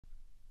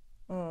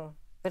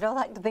We'd all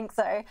like to think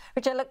so.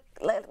 Richard, look,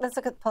 let's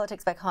look at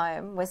politics back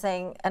home. We're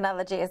seeing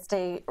another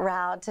GST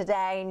row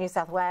today. New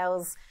South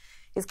Wales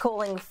is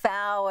calling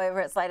foul over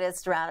its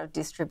latest round of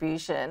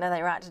distribution. Are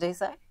they right to do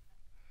so?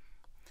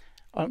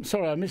 I'm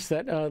sorry, I missed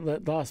that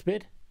last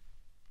bit.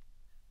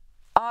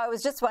 I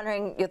was just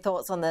wondering your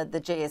thoughts on the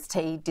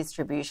GST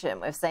distribution.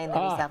 We've seen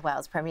the New South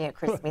Wales Premier,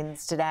 Chris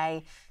Minns,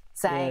 today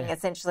saying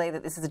essentially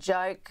that this is a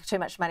joke, too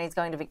much money is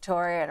going to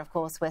Victoria and, of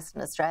course,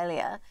 Western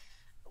Australia.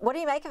 What do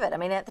you make of it? I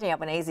mean, Anthony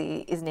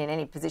Albanese isn't in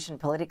any position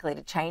politically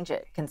to change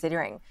it,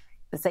 considering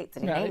the seats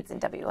that he needs in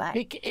WA.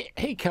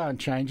 He can't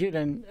change it,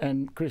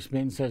 and Chris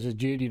Minns has a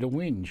duty to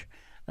whinge.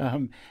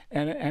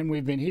 And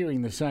we've been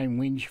hearing the same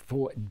whinge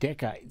for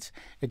decades.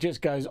 It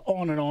just goes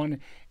on and on.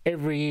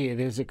 Every year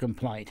there's a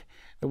complaint.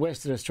 The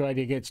Western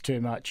Australia gets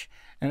too much,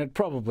 and it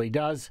probably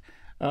does.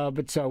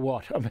 But so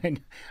what? I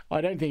mean,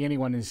 I don't think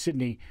anyone in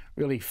Sydney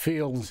really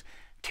feels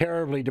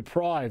terribly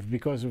deprived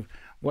because of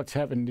what's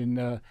happened in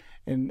a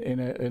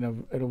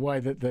way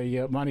that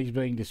the money's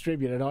being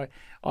distributed.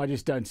 I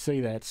just don't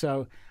see that.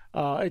 So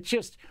it's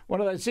just one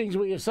of those things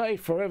where you say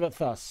forever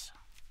thus.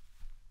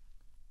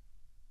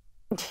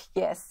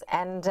 Yes,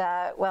 and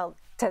well,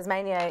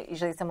 Tasmania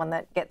usually someone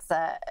that gets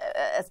a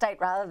state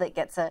rather that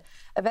gets a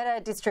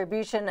better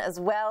distribution as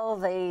well.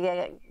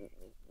 The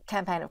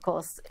campaign, of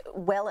course,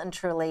 well and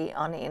truly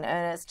in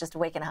earnest. Just a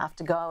week and a half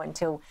to go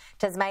until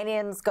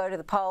Tasmanians go to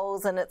the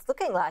polls, and it's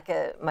looking like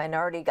a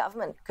minority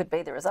government could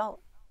be the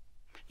result.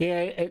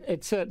 Yeah,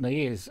 it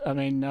certainly is. I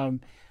mean,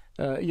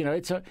 you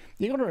know,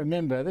 you got to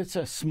remember that's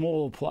a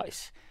small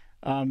place.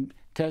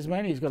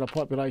 Tasmania's got a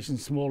population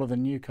smaller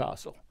than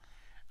Newcastle.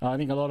 I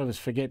think a lot of us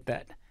forget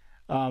that.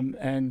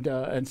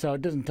 And so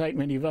it doesn't take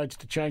many votes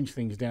to change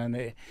things down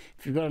there.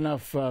 If you've got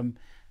enough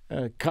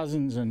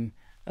cousins and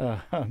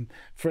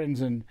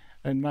friends and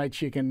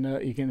mates, you can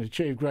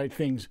achieve great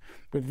things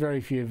with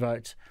very few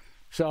votes.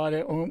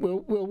 So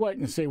we'll wait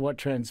and see what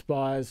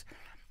transpires.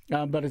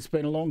 But it's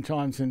been a long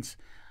time since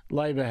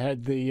Labor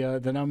had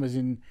the numbers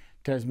in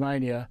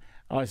Tasmania.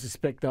 I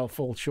suspect they'll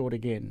fall short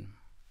again.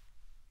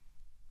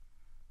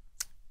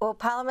 Well,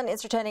 Parliament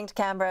is returning to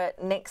Canberra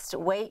next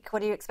week.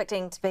 What are you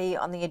expecting to be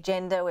on the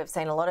agenda? We've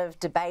seen a lot of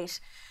debate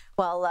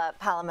while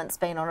Parliament's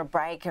been on a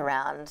break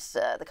around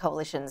the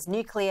coalition's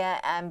nuclear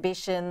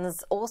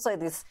ambitions. Also,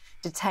 this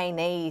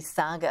detainee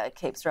saga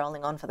keeps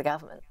rolling on for the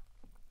government.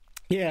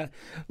 Yeah,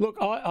 look,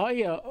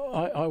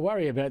 I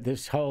worry about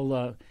this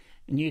whole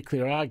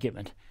nuclear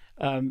argument.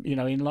 You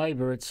know, in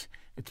Labor, it's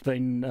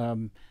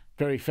been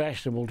very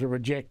fashionable to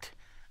reject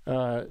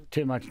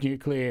too much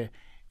nuclear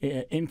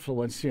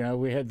influence. You know,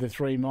 we had the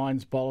three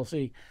mines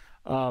policy,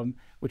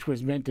 which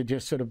was meant to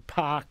just sort of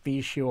park the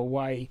issue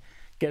away,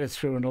 get us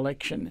through an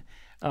election.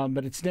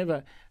 But it's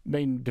never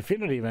been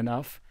definitive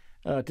enough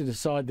to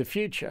decide the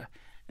future.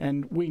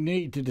 And we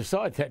need to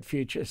decide that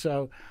future.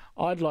 So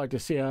I'd like to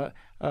see a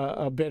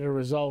better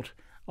result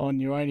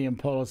on uranium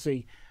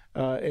policy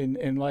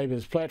in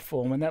Labor's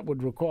platform, and that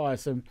would require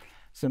some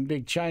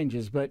big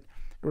changes. But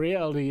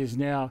reality is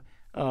now,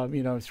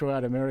 you know,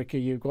 throughout America,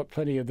 you've got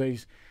plenty of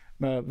these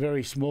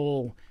very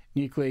small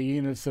nuclear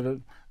units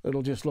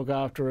that'll just look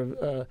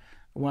after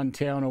one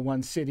town or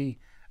one city,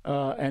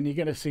 and you're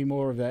going to see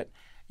more of that.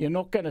 You're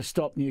not going to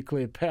stop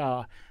nuclear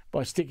power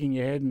by sticking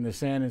your head in the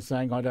sand and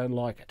saying, I don't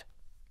like it.